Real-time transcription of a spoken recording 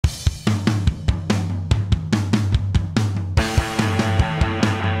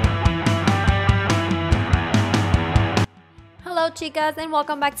chicas, and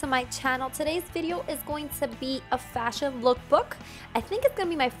welcome back to my channel. Today's video is going to be a fashion lookbook. I think it's going to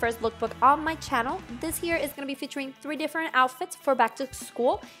be my first lookbook on my channel. This year is going to be featuring 3 different outfits for back to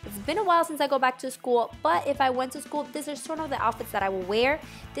school. It's been a while since I go back to school, but if I went to school, these are sort of the outfits that I will wear.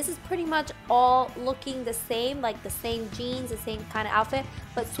 This is pretty much all looking the same, like the same jeans, the same kind of outfit,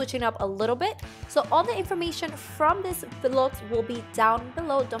 but switching up a little bit. So all the information from this looks will be down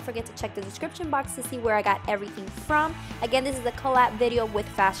below. Don't forget to check the description box to see where I got everything from. Again, this is a collab video with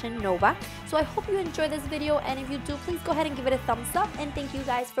Fashion Nova. So I hope you enjoy this video, and if you do, please go ahead and give it a thumbs up, and thank you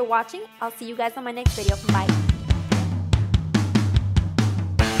guys for watching. I'll see you guys on my next video. Bye.